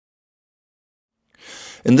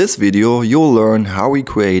In this video you'll learn how we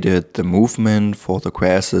created the movement for the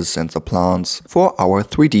grasses and the plants for our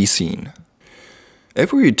 3D scene.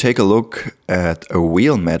 If we take a look at a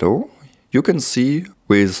real meadow, you can see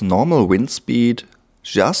with normal wind speed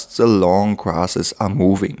just the long grasses are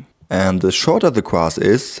moving. And the shorter the grass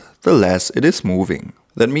is, the less it is moving.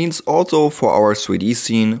 That means also for our 3D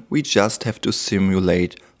scene we just have to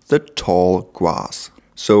simulate the tall grass.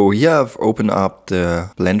 So here I've opened up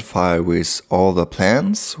the blend file with all the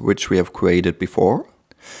plants which we have created before.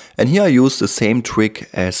 And here I use the same trick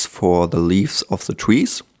as for the leaves of the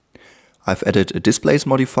trees. I've added a displace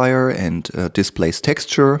modifier and a displace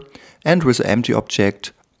texture, and with the empty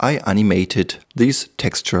object I animated this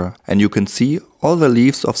texture, and you can see all the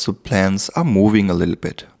leaves of the plants are moving a little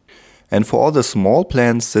bit. And for all the small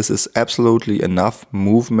plants this is absolutely enough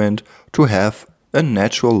movement to have a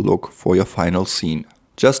natural look for your final scene.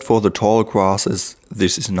 Just for the tall grasses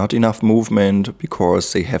this is not enough movement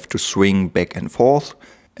because they have to swing back and forth,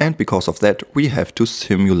 and because of that we have to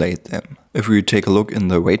simulate them. If we take a look in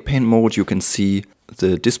the weight paint mode, you can see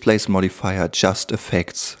the displace modifier just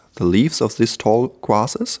affects the leaves of these tall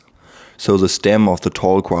grasses. So the stem of the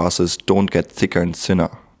tall grasses don't get thicker and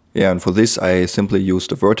thinner. Yeah, and for this I simply use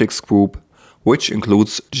the vertex group, which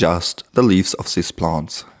includes just the leaves of these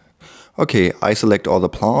plants. Okay, I select all the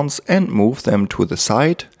plants and move them to the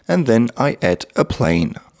side, and then I add a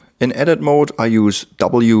plane. In edit mode I use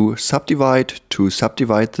W subdivide to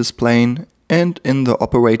subdivide this plane, and in the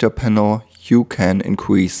operator panel you can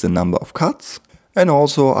increase the number of cuts. And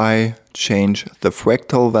also I change the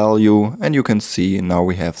fractal value, and you can see now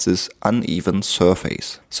we have this uneven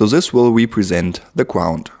surface. So this will represent the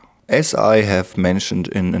ground. As I have mentioned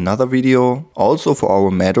in another video, also for our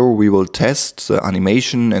meadow we will test the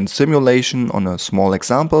animation and simulation on a small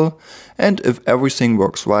example, and if everything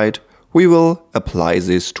works right, we will apply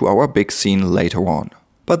this to our big scene later on.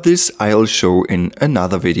 But this I'll show in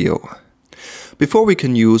another video. Before we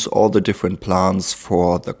can use all the different plants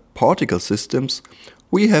for the particle systems,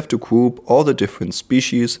 we have to group all the different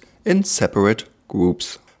species in separate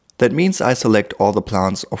groups. That means I select all the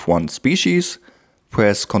plants of one species,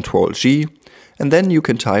 press Ctrl G, and then you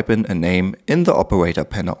can type in a name in the operator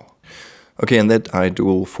panel. Okay, and that I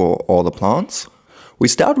do for all the plants. We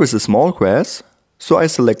start with the small grass, so I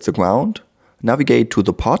select the ground, navigate to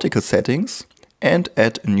the particle settings and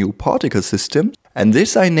add a new particle system, and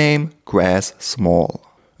this I name grass small.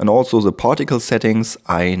 And also the particle settings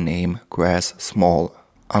I name grass small.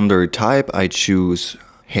 Under type I choose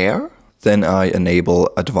hair, then I enable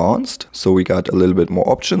advanced, so we got a little bit more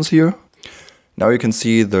options here. Now you can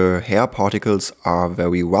see the hair particles are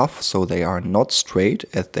very rough, so they are not straight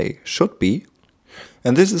as they should be.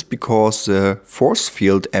 And this is because the force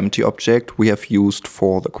field empty object we have used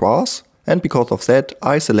for the grass. And because of that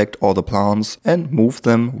I select all the plants and move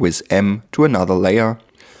them with M to another layer.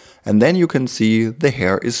 And then you can see the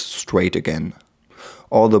hair is straight again.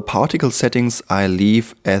 All the particle settings I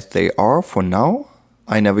leave as they are for now.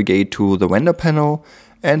 I navigate to the render panel,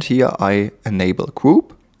 and here I enable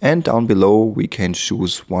group. And down below we can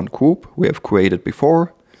choose one group we have created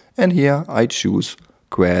before, and here I choose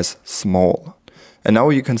grass small. And now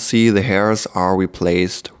you can see the hairs are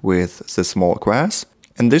replaced with the small grass.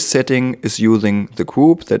 And this setting is using the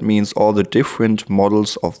group, that means all the different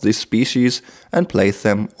models of this species, and place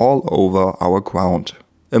them all over our ground.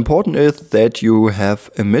 Important is that you have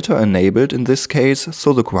emitter enabled in this case,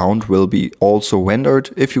 so the ground will be also rendered.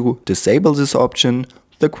 If you disable this option,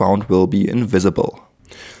 the ground will be invisible.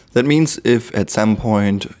 That means if at some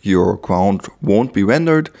point your ground won't be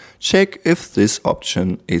rendered, check if this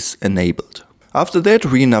option is enabled. After that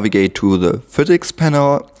we navigate to the physics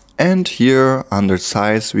panel, and here under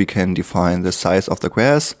size we can define the size of the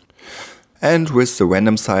grass, and with the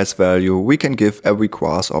random size value we can give every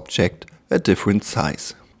grass object a different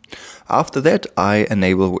size. After that I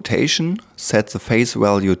enable rotation, set the face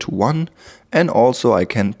value to 1, and also I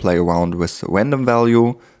can play around with the random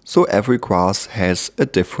value, so every grass has a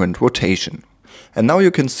different rotation. And now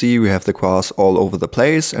you can see we have the grass all over the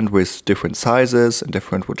place, and with different sizes and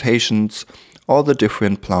different rotations, all the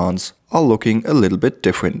different plants are looking a little bit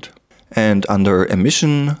different. And under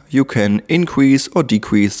emission you can increase or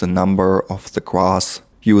decrease the number of the grass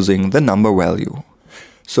using the number value.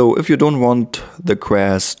 So if you don't want the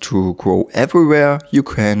grass to grow everywhere, you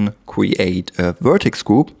can create a vertex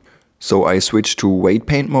group. So I switch to weight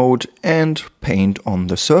paint mode and paint on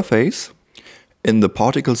the surface. In the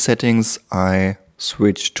particle settings I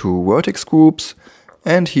switch to vertex groups,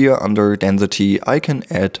 and here under density I can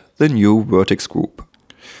add the new vertex group.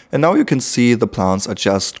 And now you can see the plants are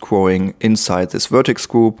just growing inside this vertex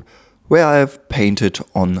group where I have painted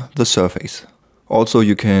on the surface. Also,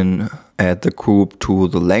 you can add the group to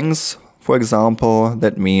the length. For example,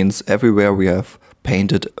 that means everywhere we have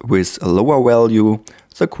painted with a lower value,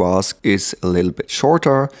 the grass is a little bit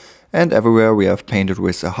shorter, and everywhere we have painted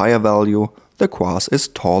with a higher value, the grass is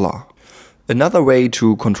taller. Another way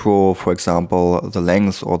to control, for example, the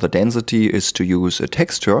length or the density is to use a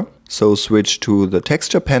texture. So switch to the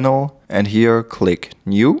texture panel and here click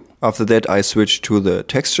New. After that I switch to the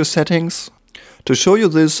texture settings. To show you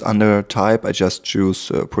this, under type I just choose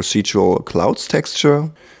procedural clouds texture,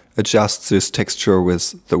 adjust this texture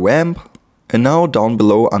with the ramp, and now down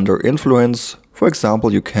below under influence, for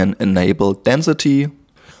example, you can enable density.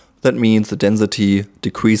 That means the density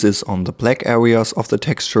decreases on the black areas of the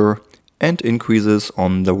texture and increases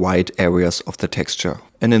on the white areas of the texture.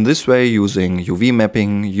 And in this way, using UV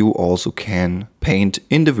mapping, you also can paint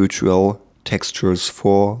individual textures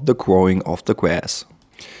for the growing of the grass.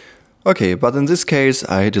 Okay, but in this case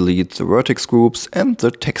I delete the vertex groups and the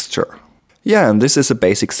texture. Yeah, and this is a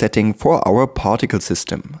basic setting for our particle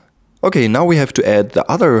system. Okay, now we have to add the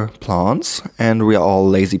other plants, and we are all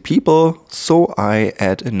lazy people, so I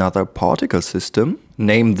add another particle system.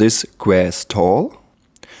 Name this grass tall.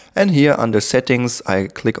 And here under settings I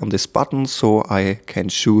click on this button so I can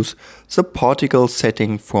choose the particle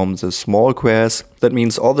setting from the small grass. That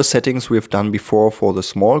means all the settings we have done before for the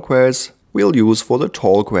small grass we'll use for the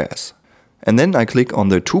tall grass. And then I click on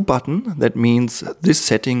the To button. That means this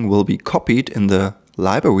setting will be copied in the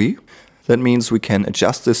library. That means we can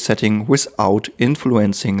adjust this setting without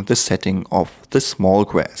influencing the setting of the small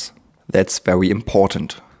grass. That's very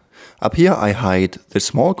important. Up here I hide the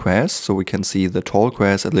small grass so we can see the tall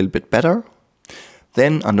grass a little bit better.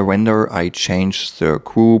 Then under render I change the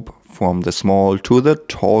group from the small to the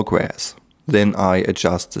tall grass. Then I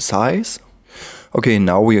adjust the size. Okay,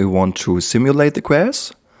 now we want to simulate the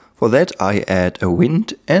grass. For that I add a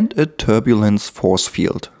wind and a turbulence force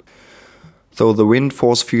field. So the wind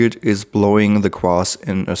force field is blowing the grass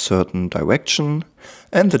in a certain direction,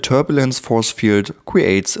 and the turbulence force field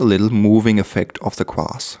creates a little moving effect of the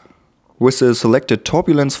grass. With the selected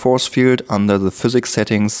turbulence force field under the physics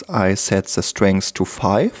settings I set the strength to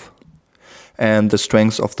 5, and the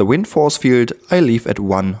strength of the wind force field I leave at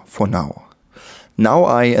 1 for now. Now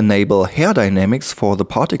I enable hair dynamics for the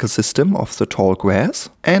particle system of the tall grass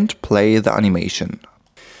and play the animation.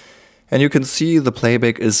 And you can see the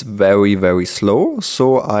playback is very slow,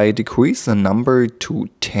 so I decrease the number to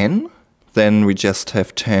 10. Then we just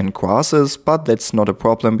have 10 grasses, but that's not a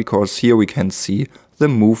problem because here we can see the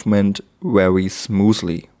movement very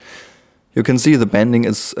smoothly. You can see the bending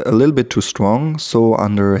is a little bit too strong, so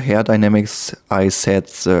under hair dynamics I set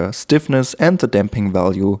the stiffness and the damping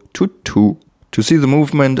value to 2. To see the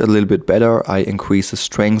movement a little bit better, I increase the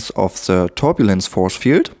strength of the turbulence force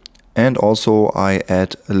field, and also I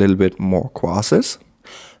add a little bit more grasses.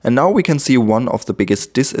 And now we can see one of the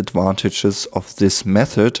biggest disadvantages of this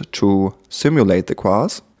method to simulate the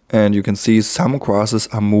grass. And you can see some grasses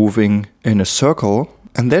are moving in a circle,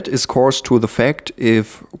 and that is caused to the fact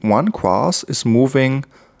if one grass is moving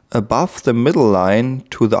above the middle line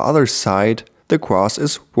to the other side, the grass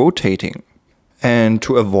is rotating. And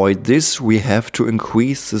to avoid this we have to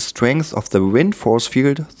increase the strength of the wind force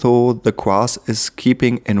field so the grass is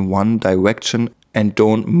keeping in one direction and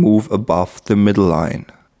don't move above the middle line.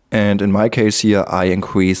 And in my case here I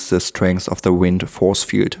increase the strength of the wind force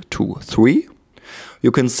field to 3. You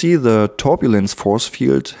can see the turbulence force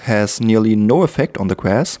field has nearly no effect on the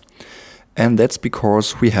grass, and that's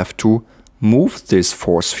because we have to move this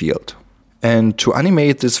force field. And to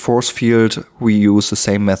animate this force field we use the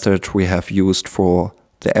same method we have used for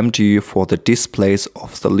the empty for the displace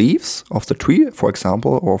of the leaves of the tree, for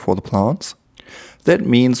example, or for the plants. That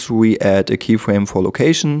means we add a keyframe for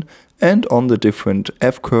location, and on the different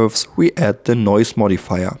F-curves we add the noise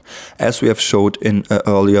modifier, as we have showed in an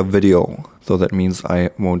earlier video. So that means I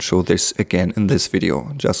won't show this again in this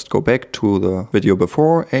video. Just go back to the video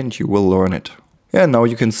before and you will learn it. Yeah, now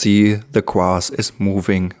you can see the grass is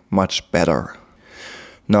moving much better.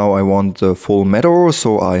 Now I want the full meadow,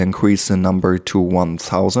 so I increase the number to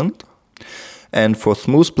 1000. And for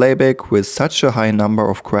smooth playback with such a high number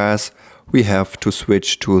of grass, we have to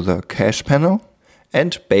switch to the cache panel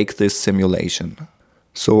and bake this simulation.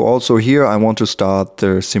 So also here I want to start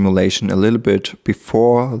the simulation a little bit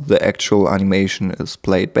before the actual animation is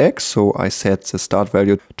played back. So I set the start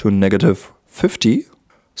value to -50.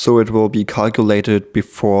 So it will be calculated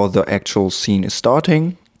before the actual scene is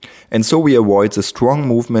starting. And so we avoid the strong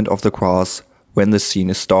movement of the grass when the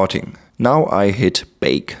scene is starting. Now I hit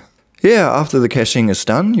bake. Yeah, after the caching is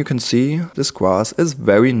done, you can see this grass is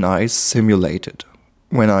very nice simulated.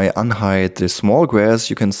 when I unhide the small grass,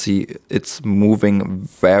 you can see it's moving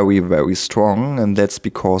very strong, and that's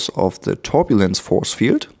because of the turbulence force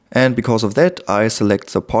field. And because of that, I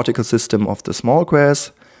select the particle system of the small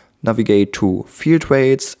grass, navigate to field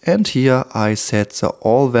weights, and here I set the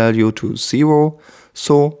all value to 0,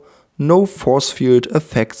 so no force field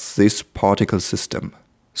affects this particle system.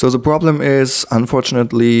 So the problem is,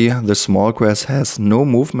 unfortunately, the small grass has no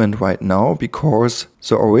movement right now because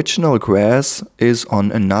the original grass is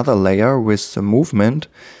on another layer with the movement,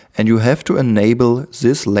 and you have to enable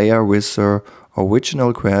this layer with the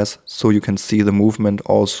original grass so you can see the movement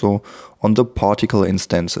also on the particle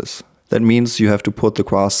instances. That means you have to put the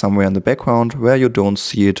grass somewhere in the background where you don't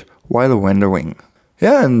see it while rendering.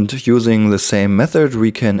 Yeah, and using the same method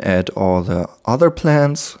we can add all the other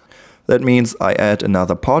plants. That means I add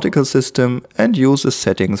another particle system and use the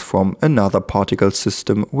settings from another particle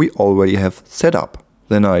system we already have set up.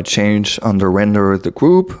 Then I change under render the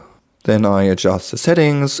group, then I adjust the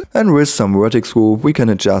settings, and with some vertex group we can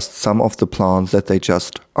adjust some of the plants that they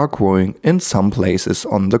just are growing in some places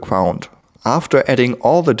on the ground. After adding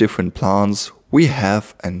all the different plants, we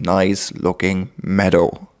have a nice looking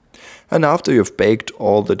meadow. And after you've baked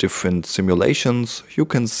all the different simulations, you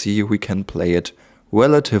can see we can play it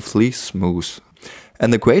relatively smooth.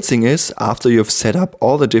 And the great thing is, after you've set up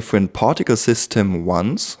all the different particle system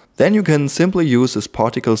once, then you can simply use these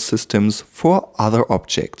particle systems for other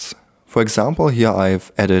objects. For example, here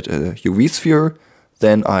I've added a UV sphere,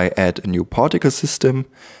 then I add a new particle system,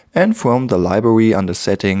 and from the library under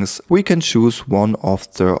settings we can choose one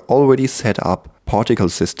of the already set up particle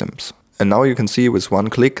systems. And now you can see with one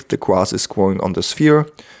click the grass is growing on the sphere,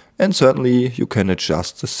 and certainly you can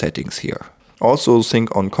adjust the settings here. Also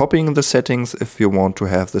think on copying the settings if you want to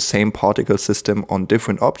have the same particle system on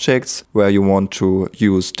different objects where you want to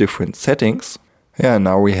use different settings. Yeah,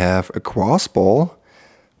 now we have a grass ball.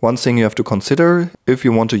 One thing you have to consider, if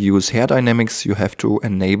you want to use hair dynamics, you have to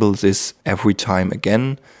enable this every time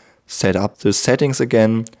again, set up the settings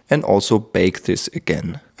again, and also bake this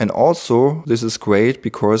again. And also, this is great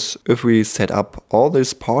because if we set up all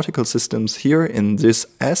these particle systems here in this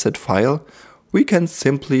asset file, we can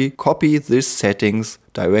simply copy these settings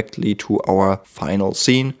directly to our final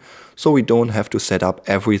scene, so we don't have to set up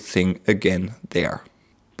everything again there.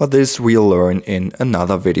 But this we'll learn in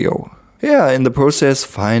another video. Yeah, in the process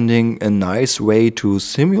finding a nice way to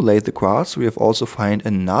simulate the grass, we have also found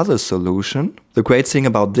another solution. The great thing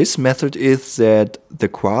about this method is that the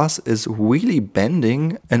grass is really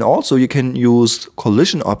bending, and also you can use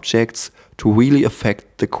collision objects to really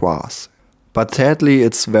affect the grass. But sadly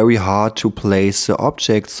it's very hard to place the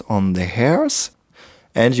objects on the hairs,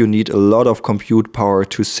 and you need a lot of compute power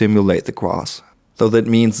to simulate the grass. So that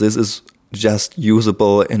means this is just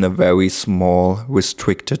usable in a very small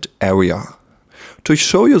restricted area. To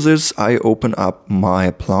show you this, I open up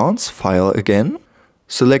my plants file again,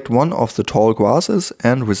 select one of the tall grasses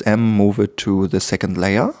and with M move it to the second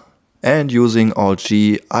layer, and using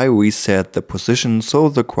Alt-G I reset the position so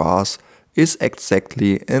the grass is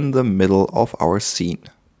exactly in the middle of our scene.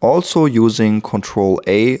 Also using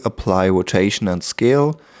Ctrl-A apply rotation and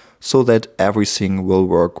scale so that everything will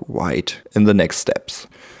work right in the next steps.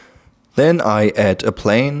 Then I add a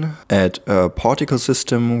plane, add a particle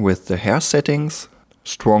system with the hair settings,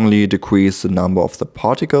 strongly decrease the number of the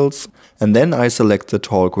particles, and then I select the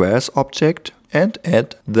tall grass object and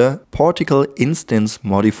add the particle instance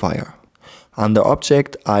modifier. Under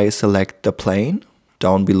object I select the plane.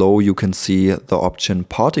 Down below you can see the option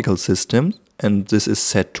particle system, and this is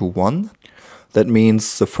set to 1. That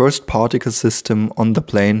means the first particle system on the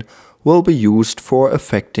plane will be used for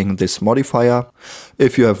affecting this modifier.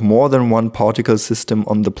 If you have more than one particle system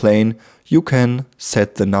on the plane, you can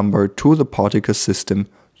set the number to the particle system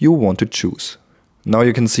you want to choose. Now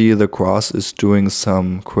you can see the grass is doing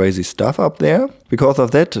some crazy stuff up there. Because of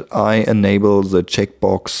that, I enable the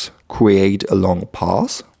checkbox create along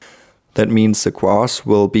path. That means the grass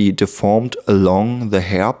will be deformed along the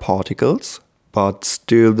hair particles, but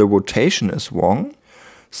still the rotation is wrong.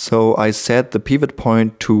 So I set the pivot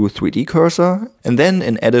point to 3D cursor, and then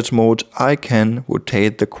in edit mode I can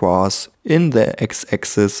rotate the grass in the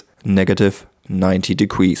x-axis -90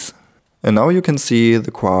 degrees. And now you can see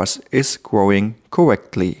the grass is growing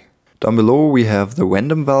correctly. Down below we have the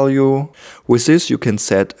random value. With this you can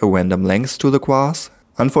set a random length to the grass.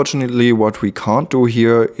 Unfortunately what we can't do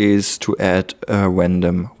here is to add a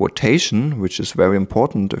random rotation, which is very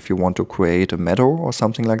important if you want to create a meadow or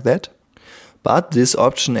something like that. But this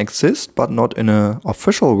option exists, but not in an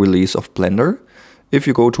official release of Blender. If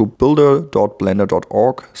you go to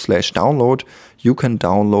builder.blender.org/download, you can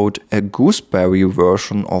download a gooseberry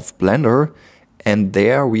version of Blender, and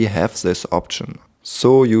there we have this option.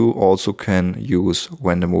 So you also can use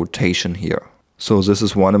random rotation here. So this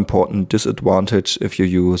is one important disadvantage if you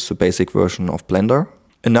use the basic version of Blender.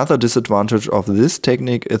 Another disadvantage of this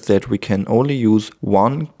technique is that we can only use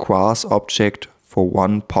one grass object for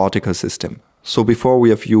one particle system. So before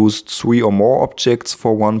we have used 3 or more objects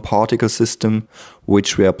for one particle system,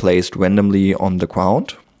 which were placed randomly on the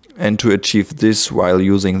ground. And to achieve this while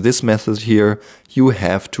using this method here, you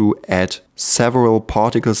have to add several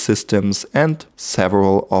particle systems and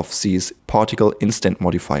several of these particle instant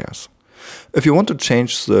modifiers. If you want to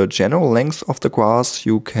change the general length of the grass,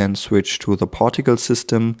 you can switch to the particle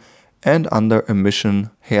system, and under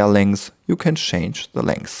emission hair length you can change the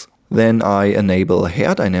length. Then I enable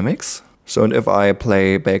hair dynamics. So and if I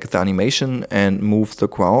play back the animation and move the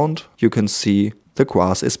ground, you can see the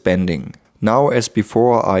grass is bending. Now as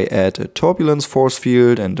before, I add a turbulence force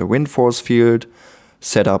field and a wind force field,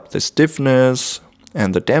 set up the stiffness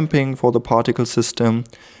and the damping for the particle system.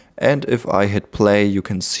 And if I hit play, you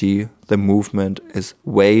can see the movement is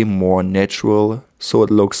way more natural, so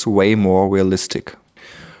it looks way more realistic.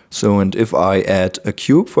 So and if I add a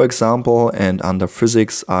cube, for example, and under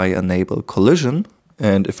physics I enable collision,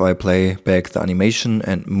 and if I play back the animation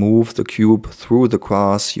and move the cube through the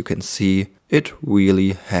grass, you can see it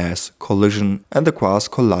really has collision and the grass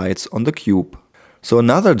collides on the cube. So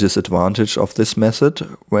another disadvantage of this method,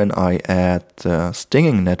 when I add the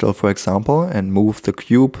stinging nettle, for example, and move the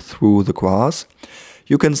cube through the grass,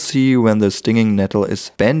 you can see when the stinging nettle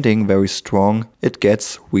is bending very strong, it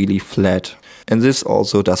gets really flat. And this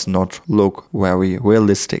also does not look very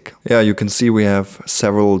realistic. Yeah, you can see we have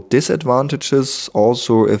several disadvantages.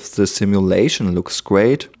 Also, if the simulation looks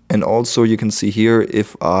great. And also you can see here,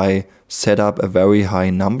 if I set up a very high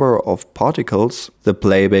number of particles, the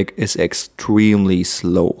playback is extremely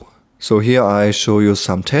slow. So here I show you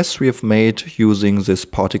some tests we have made using this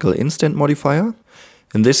particle instant modifier.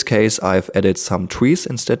 In this case I've added some trees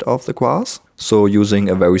instead of the grass. So using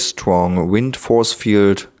a very strong wind force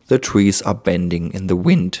field, the trees are bending in the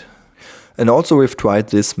wind. And also we've tried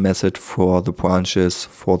this method for the branches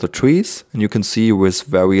for the trees, and you can see with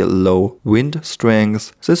very low wind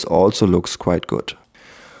strength, this also looks quite good.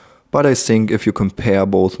 But I think if you compare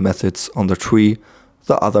both methods on the tree,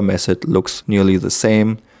 the other method looks nearly the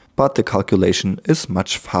same, but the calculation is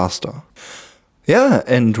much faster. Yeah,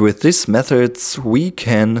 and with these methods we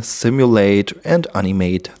can simulate and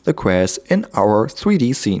animate the grass in our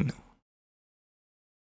 3D scene.